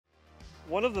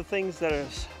One of the things that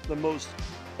is the most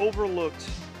overlooked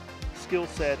skill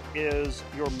set is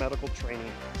your medical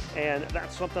training. And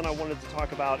that's something I wanted to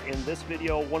talk about in this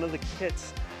video. One of the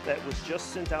kits that was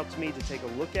just sent out to me to take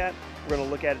a look at. We're going to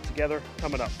look at it together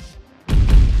coming up.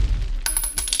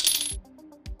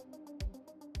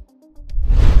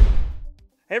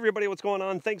 Hey everybody, what's going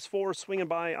on? Thanks for swinging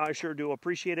by. I sure do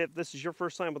appreciate it. If this is your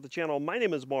first time with the channel, my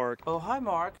name is Mark. Oh, hi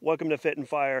Mark. Welcome to Fit and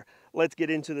Fire. Let's get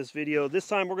into this video. This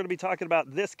time we're going to be talking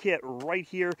about this kit right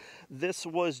here. This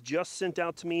was just sent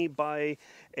out to me by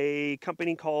a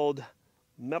company called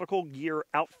Medical Gear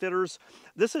Outfitters.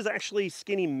 This is actually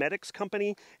Skinny Medic's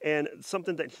company and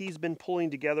something that he's been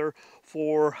pulling together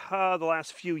for the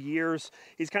last few years.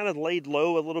 He's kind of laid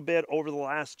low a little bit over the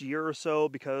last year or so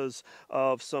because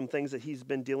of some things that he's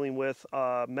been dealing with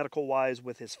medical wise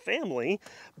with his family,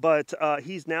 but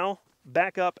he's now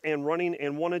back up and running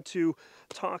and wanted to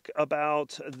talk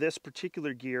about this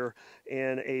particular gear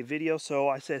in a video. So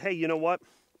I said, hey, you know what?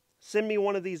 Send me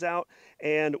one of these out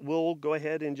and we'll go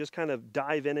ahead and just kind of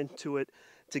dive into it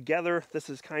together. This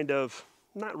is kind of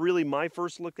not really my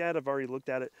first look at it. I've already looked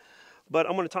at it, but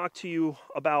I'm going to talk to you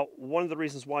about one of the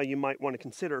reasons why you might want to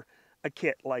consider a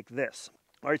kit like this.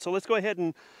 All right, so let's go ahead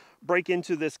and break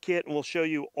into this kit and we'll show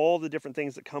you all the different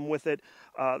things that come with it.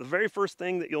 The very first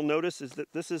thing that you'll notice is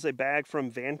that this is a bag from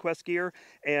VanQuest Gear,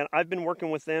 and I've been working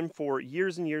with them for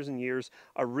years and years and years.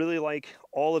 I really like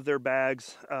all of their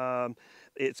bags.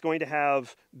 It's going to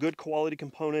have good quality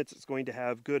components. It's going to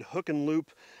have good hook and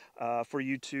loop for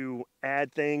you to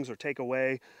add things or take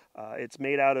away. It's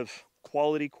made out of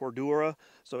quality Cordura,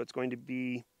 so it's going to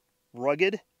be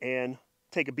rugged and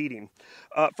take a beating.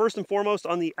 First and foremost,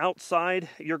 on the outside,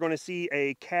 you're going to see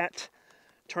a cat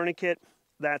tourniquet.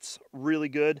 That's really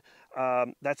good.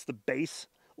 That's the base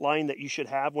line that you should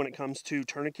have when it comes to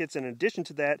tourniquets. In addition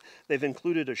to that, they've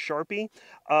included a Sharpie,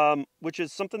 which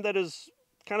is something that is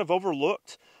kind of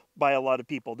overlooked by a lot of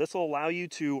people. This will allow you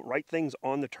to write things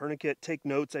on the tourniquet, take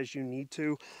notes as you need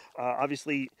to.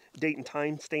 Obviously, date and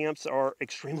time stamps are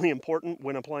extremely important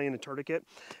when applying a tourniquet.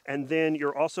 And then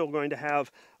you're also going to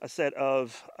have a set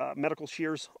of medical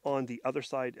shears on the other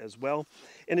side as well.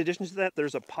 In addition to that,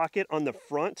 there's a pocket on the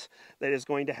front that is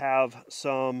going to have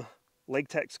some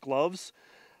latex gloves,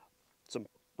 some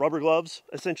rubber gloves,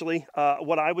 essentially.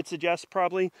 What I would suggest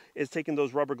probably is taking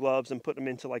those rubber gloves and putting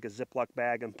them into like a Ziploc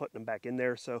bag and putting them back in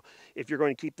there. So if you're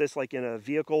going to keep this like in a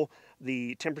vehicle,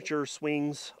 the temperature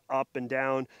swings up and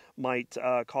down might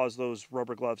cause those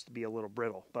rubber gloves to be a little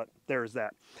brittle, but there's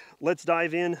that. Let's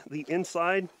dive in the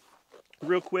inside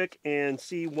real quick and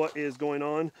see what is going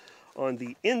on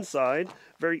the inside.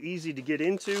 Very easy to get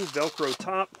into. Velcro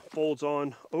top, folds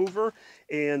on over,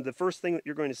 and the first thing that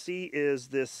you're going to see is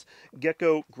this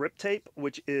gecko grip tape,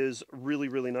 which is really,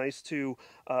 really nice to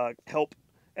help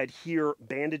adhere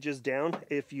bandages down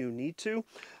if you need to.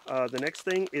 The next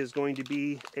thing is going to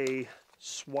be a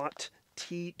SWAT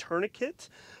T tourniquet.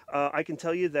 I can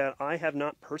tell you that I have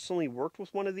not personally worked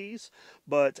with one of these,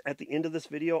 but at the end of this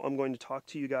video, I'm going to talk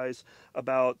to you guys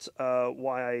about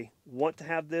why I want to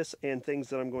have this and things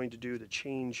that I'm going to do to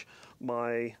change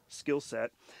my skill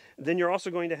set. Then you're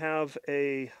also going to have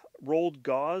a rolled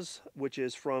gauze, which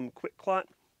is from QuickClot,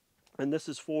 and this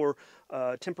is for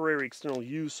temporary external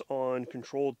use on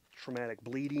controlled traumatic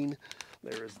bleeding.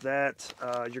 There is that.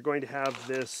 You're going to have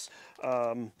this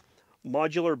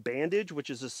modular bandage, which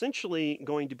is essentially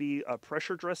going to be a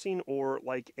pressure dressing or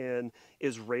like an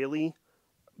Israeli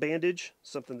bandage,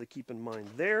 something to keep in mind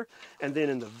there. And then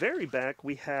in the very back,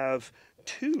 we have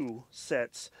two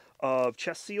sets of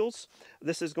chest seals.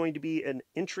 This is going to be an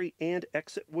entry and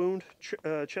exit wound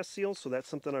chest seal, so that's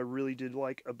something I really did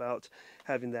like about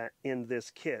having that in this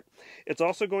kit. It's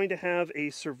also going to have a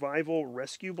survival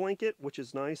rescue blanket, which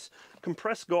is nice.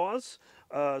 Compressed gauze,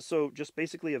 so just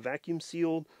basically a vacuum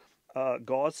sealed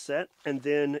gauze set, and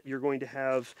then you're going to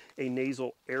have a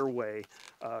nasal airway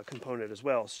component as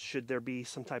well. Should there be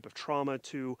some type of trauma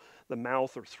to the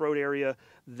mouth or throat area,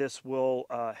 this will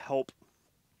help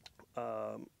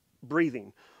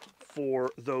breathing for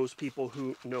those people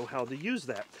who know how to use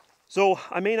that. So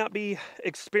I may not be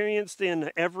experienced in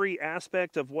every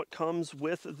aspect of what comes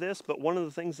with this, but one of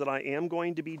the things that I am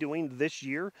going to be doing this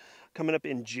year, coming up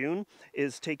in June,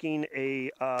 is taking a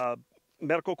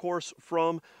medical course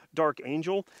from Dark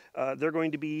Angel. They're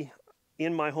going to be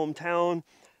in my hometown.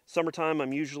 Summertime,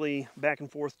 I'm usually back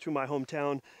and forth to my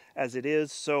hometown as it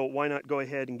is, so why not go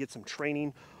ahead and get some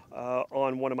training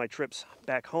on one of my trips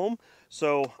back home.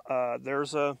 So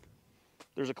there's a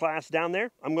there's a class down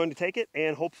there. I'm going to take it,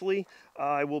 and hopefully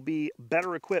I will be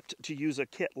better equipped to use a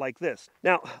kit like this.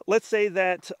 Now, let's say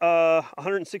that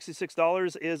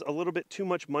 $166 is a little bit too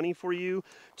much money for you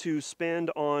to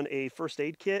spend on a first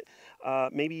aid kit.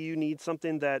 Maybe you need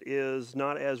something that is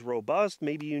not as robust.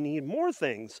 Maybe you need more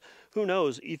things. Who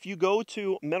knows? If you go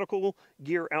to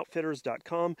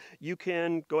medicalgearoutfitters.com, you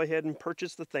can go ahead and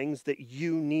purchase the things that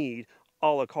you need a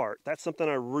la carte. That's something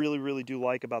I really do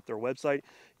like about their website.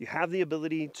 You have the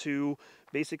ability to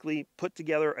basically put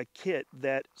together a kit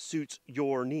that suits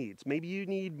your needs. Maybe you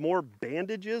need more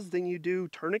bandages than you do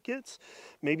tourniquets.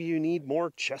 Maybe you need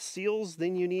more chest seals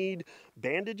than you need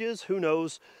bandages. Who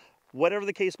knows? Whatever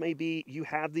the case may be, you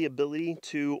have the ability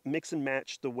to mix and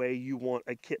match the way you want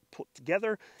a kit put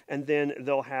together, and then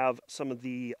they'll have some of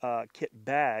the kit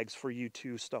bags for you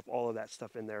to stuff all of that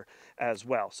stuff in there as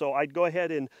well. So I'd go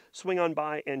ahead and swing on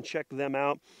by and check them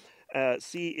out,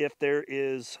 see if there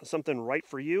is something right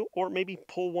for you, or maybe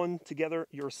pull one together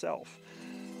yourself.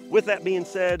 With that being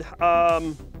said,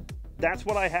 that's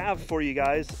what I have for you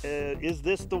guys. Is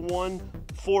this the one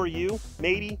for you?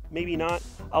 Maybe, maybe not.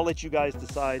 I'll let you guys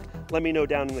decide. Let me know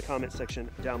down in the comment section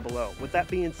down below. With that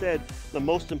being said, the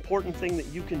most important thing that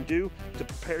you can do to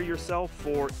prepare yourself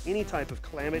for any type of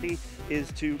calamity is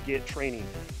to get training.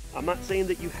 I'm not saying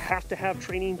that you have to have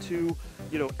training to,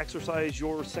 exercise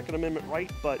your Second Amendment right,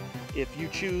 but if you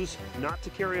choose not to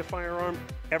carry a firearm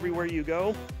everywhere you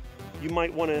go, you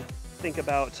might want to think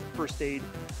about first aid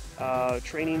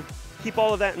training. Keep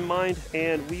all of that in mind,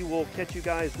 and we will catch you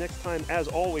guys next time. As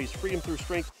always, freedom through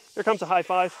strength. Here comes a high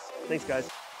five. Thanks, guys.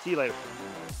 See you later.